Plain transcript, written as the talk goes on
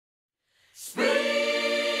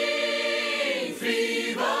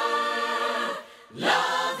fever.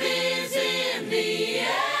 Love is in the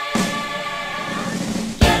air.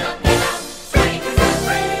 Get up, spring is the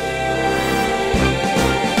spring.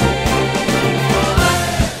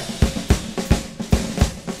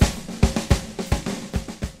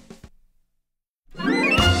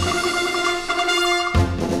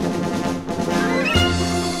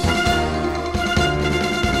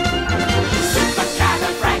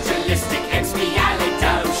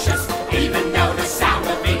 Supercalifragilisticexpialidocious. Even though the sound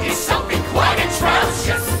of it is something quite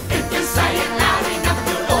atrocious, if you say it loud enough,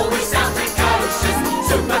 you'll always sound precocious.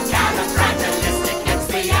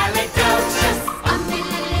 Supercalifragilisticexpialidocious.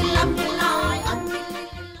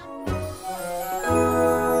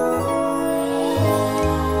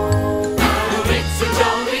 It's a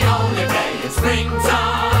jolly holiday in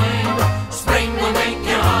springtime. Spring will make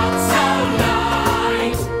your heart so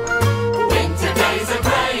light. Winter days are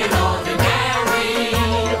grey and ordinary.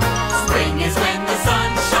 Spring is when the sun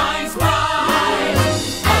shines bright.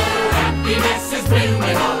 Oh, happiness is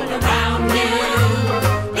blooming all around you.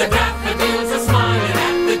 The daffodils are smiling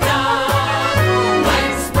at the dawn. When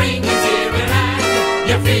spring is here in hand,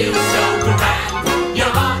 you feel